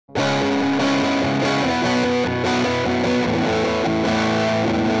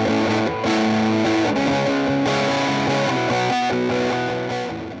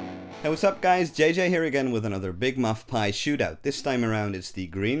What's up guys, JJ here again with another Big Muff Pi shootout. This time around it's the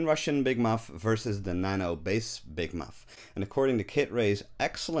green Russian Big Muff versus the Nano base Big Muff. And according to KitRay's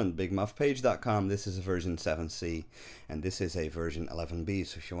excellent BigMuffPage.com, this is a version 7C and this is a version 11B.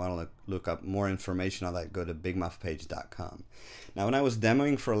 So if you want to look up more information on that, go to BigMuffPage.com. Now when I was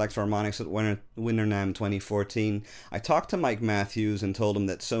demoing for Electro-Harmonix at WinterNAMM 2014, I talked to Mike Matthews and told him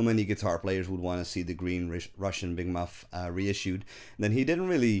that so many guitar players would want to see the green Russian Big Muff reissued. And then he didn't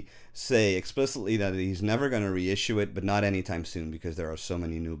really say explicitly that he's never going to reissue it, but not anytime soon because there are so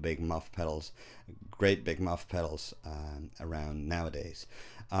many new Big Muff pedals, great Big Muff pedals around nowadays.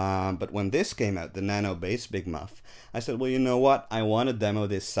 But when this came out, the Nano bass Big Muff, I said, well, you know what? I want to demo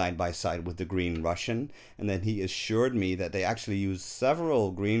this side by side with the green Russian. And then he assured me that they actually use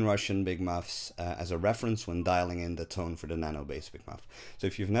several green Russian Big Muffs as a reference when dialing in the tone for the Nano bass Big Muff. So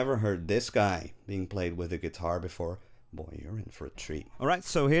if you've never heard this guy being played with a guitar before, boy, you're in for a treat. Alright,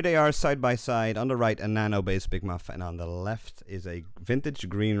 so here they are side by side. On the right, a Nano bass Big Muff, and on the left is a vintage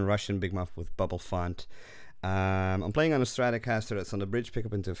green Russian Big Muff with bubble font. I'm playing on a Stratocaster that's on the bridge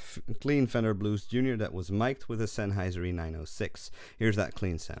pickup into clean Fender Blues Junior that was mic'd with a Sennheiser E906. Here's that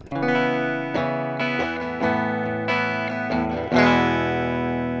clean sound.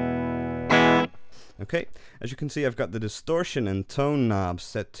 Okay, as you can see, I've got the distortion and tone knobs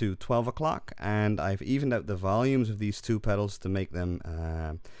set to 12 o'clock, and I've evened out the volumes of these two pedals to make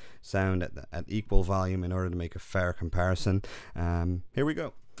them sound at equal volume in order to make a fair comparison. Here we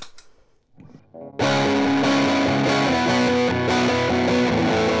go.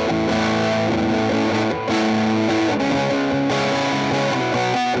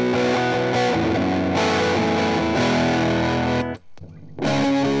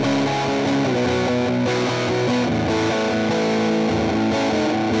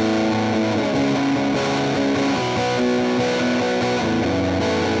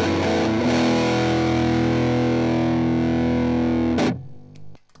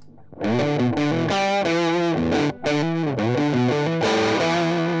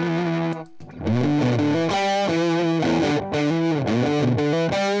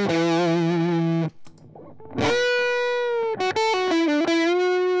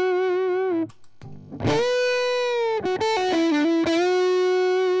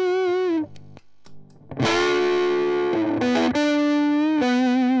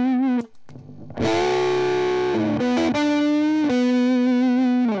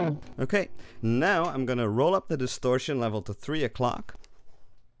 Okay, now I'm going to roll up the distortion level to 3 o'clock.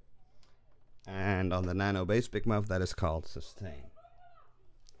 And on the Nano bass Big Muff, that is called sustain.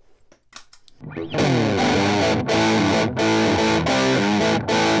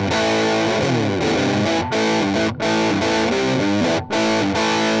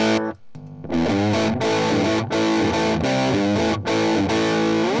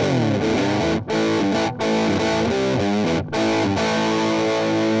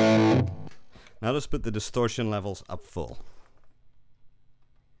 Now let's put the distortion levels up full.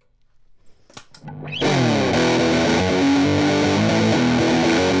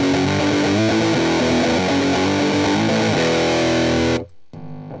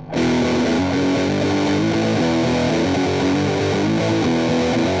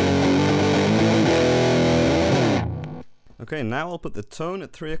 Okay, now I'll put the tone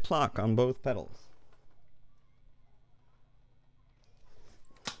at 3 o'clock on both pedals.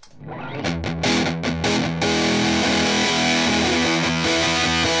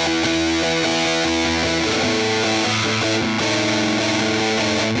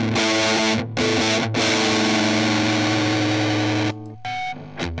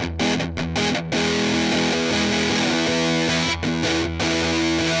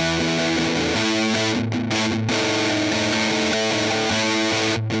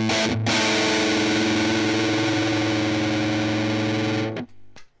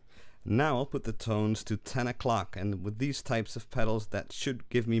 Now I'll put the tones to 10 o'clock, and with these types of pedals that should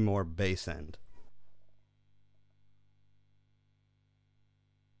give me more bass end.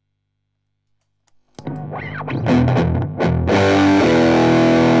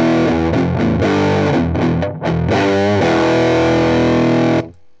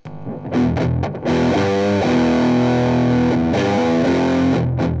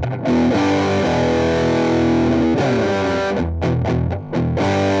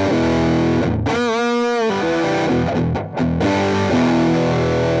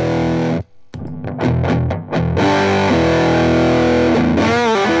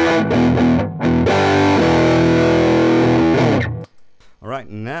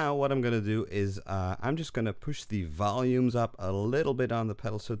 Now what I'm going to do is I'm just going to push the volumes up a little bit on the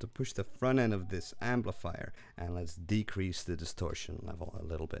pedal, so to push the front end of this amplifier, and let's decrease the distortion level a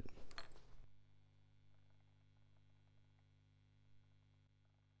little bit.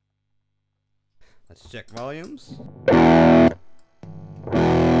 Let's check volumes.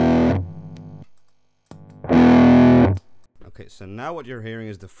 Okay, so now what you're hearing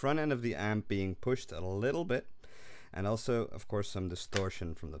is the front end of the amp being pushed a little bit, and also, of course, some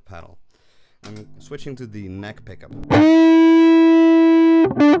distortion from the pedal. I'm switching to the neck pickup.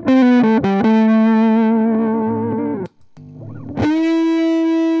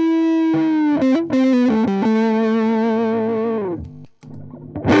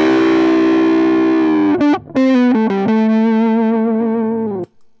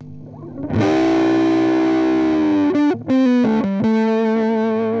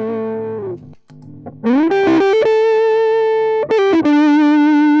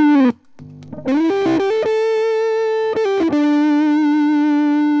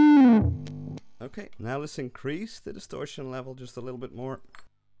 Okay, now let's increase the distortion level just a little bit more.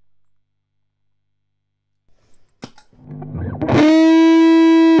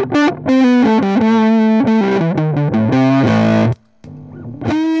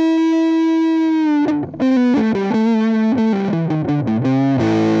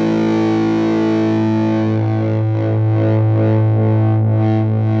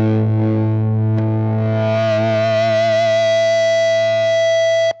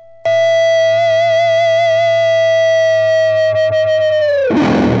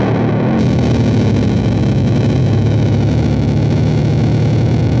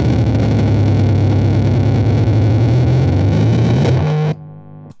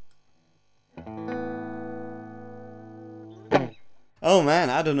 Oh man,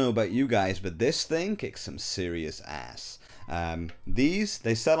 I don't know about you guys, but this thing kicks some serious ass. They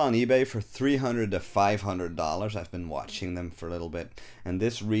sell on eBay for $300 to $500. I've been watching them for a little bit, and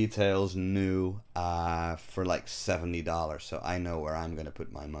this retails new for like $70. So I know where I'm gonna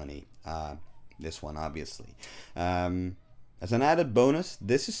put my money. This one, obviously. As an added bonus,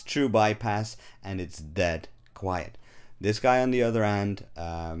 this is true bypass, and it's dead quiet. This guy, on the other hand,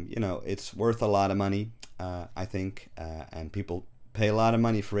 you know, it's worth a lot of money, I think, and people pay a lot of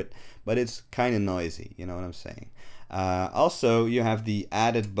money for it, but it's kind of noisy, you know what I'm saying. Also, you have the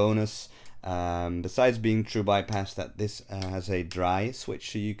added bonus, besides being true bypass, that this has a dry switch,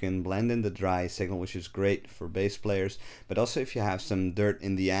 so you can blend in the dry signal, which is great for bass players. But also, if you have some dirt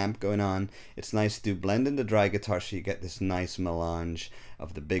in the amp going on, it's nice to blend in the dry guitar, so you get this nice melange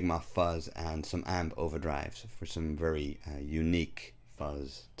of the Big Muff fuzz and some amp overdrives for some very unique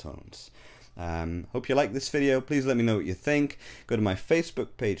fuzz tones. Hope you like this video. Please let me know what you think. Go to my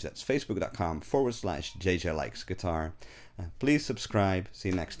Facebook page. That's facebook.com/JJ Likes Guitar. Please subscribe. See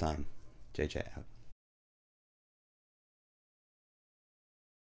you next time. JJ out.